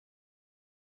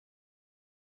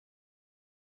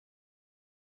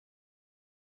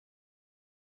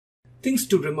things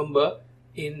to remember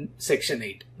in section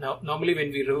 8. Now, normally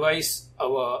when we revise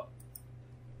our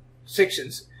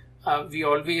sections, we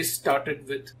always started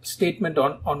with statement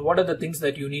on what are the things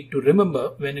that you need to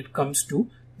remember when it comes to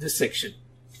this section.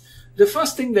 The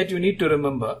first thing that you need to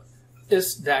remember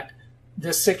is that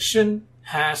the section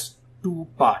has two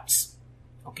parts.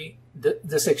 Okay,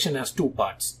 the section has two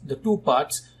parts. The two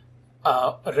parts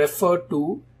refer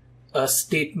to a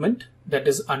statement that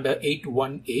is under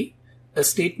 8.1a, a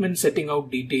statement setting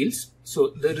out details. So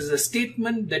there is a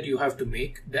statement that you have to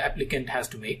make, the applicant has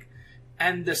to make.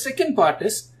 And the second part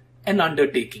is an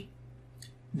undertaking,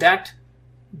 that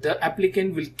the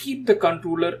applicant will keep the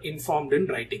controller informed in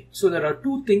writing. So there are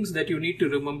two things that you need to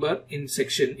remember in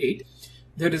section 8.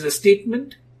 There is a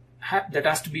statement that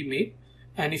has to be made.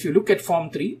 And if you look at form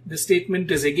 3, the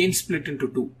statement is again split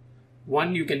into two.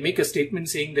 One, you can make a statement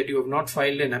saying that you have not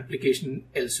filed an application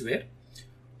elsewhere.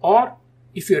 Or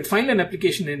if you had filed an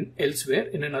application elsewhere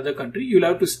in another country, you'll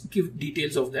have to give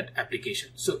details of that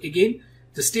application. So again,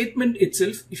 the statement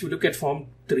itself, if you look at form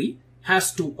 3,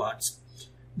 has two parts.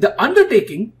 The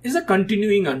undertaking is a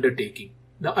continuing undertaking.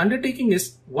 The undertaking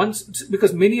is once,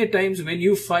 because many a times when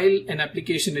you file an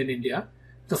application in India,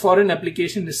 the foreign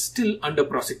application is still under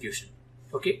prosecution.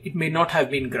 Okay, it may not have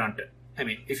been granted. I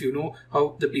mean, if you know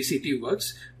how the PCT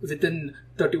works, within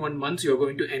 31 months, you're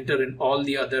going to enter in all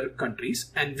the other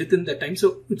countries, and within that time,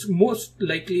 so it's most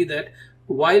likely that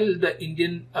while the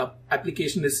Indian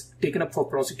application is taken up for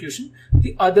prosecution,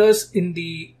 the others in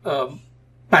the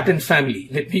patent family,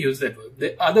 let me use that word,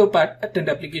 the other patent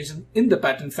applications in the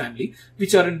patent family,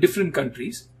 which are in different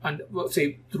countries, and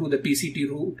say through the PCT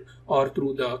route or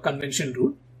through the convention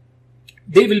route,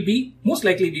 they will be most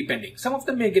likely be pending. Some of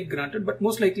them may get granted, but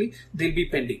most likely they'll be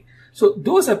pending. So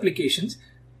those applications,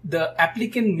 the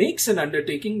applicant makes an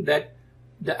undertaking that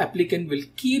the applicant will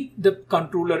keep the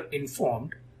controller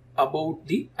informed about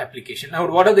the application.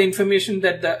 Now, what are the information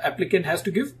that the applicant has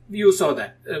to give? You saw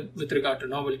that with regard to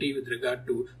novelty, with regard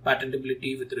to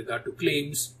patentability, with regard to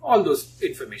claims, all those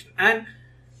information. And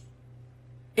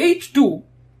 8.2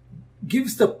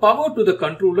 gives the power to the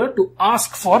controller to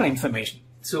ask for information.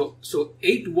 So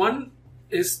 8.1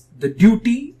 is the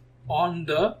duty on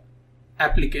the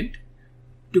applicant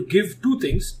to give two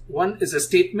things. One is a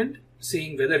statement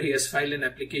saying whether he has filed an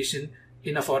application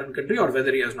in a foreign country or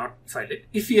whether he has not filed it.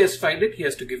 If he has filed it, he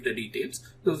has to give the details.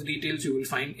 Those details you will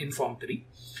find in form 3.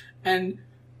 And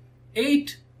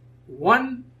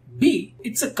 8.1b,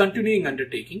 it's a continuing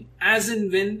undertaking, as in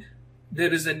when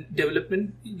there is a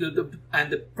development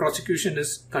and the prosecution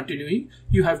is continuing,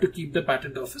 you have to keep the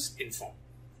patent office informed.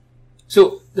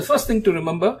 So the first thing to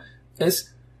remember is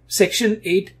section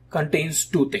 8 contains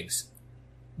two things.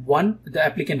 One, the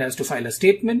applicant has to file a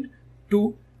statement.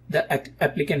 Two, the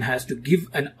applicant has to give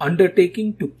an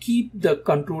undertaking to keep the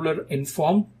controller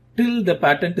informed till the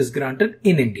patent is granted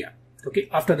in India. Okay,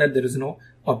 after that there is no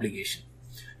obligation.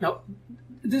 Now,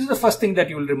 this is the first thing that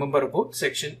you will remember about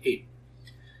section 8.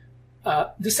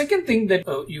 The second thing that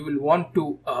you will want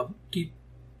to keep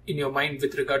in your mind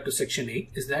with regard to section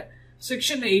 8 is that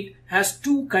section 8 has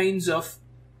two kinds of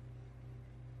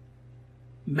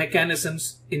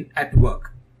mechanisms at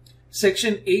work.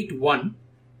 Section 8.1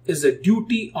 is a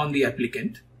duty on the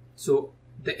applicant. So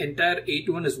the entire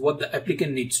 8.1 is what the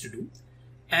applicant needs to do.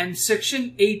 And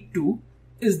section 8.2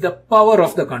 is the power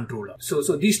of the controller. So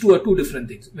these two are two different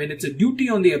things. When it's a duty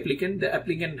on the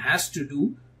applicant has to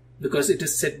do because it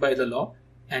is set by the law,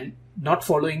 and not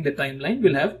following the timeline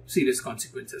will have serious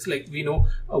consequences. Like we know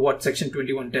what section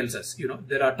 21 tells us. You know,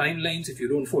 there are timelines. If you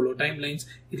don't follow timelines,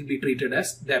 it will be treated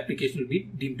as the application will be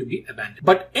deemed to be abandoned.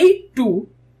 But 8.2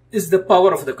 is the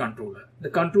power of the controller. The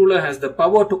controller has the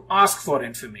power to ask for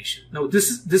information. Now this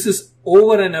is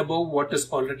over and above what is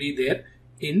already there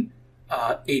in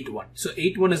 8.1. So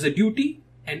 8.1 is a duty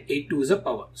and 8.2 is a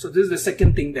power. So this is the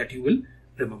second thing that you will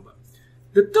remember.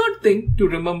 The third thing to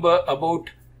remember about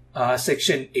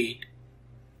section 8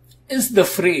 is the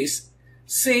phrase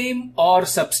same or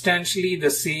substantially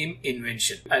the same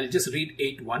invention. I'll just read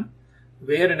 8.1.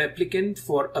 Where an applicant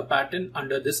for a patent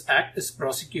under this act is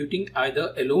prosecuting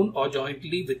either alone or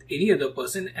jointly with any other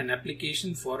person an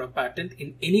application for a patent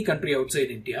in any country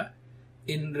outside India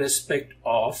in respect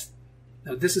of,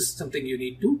 now this is something you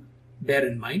need to bear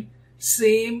in mind,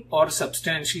 same or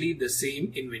substantially the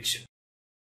same invention.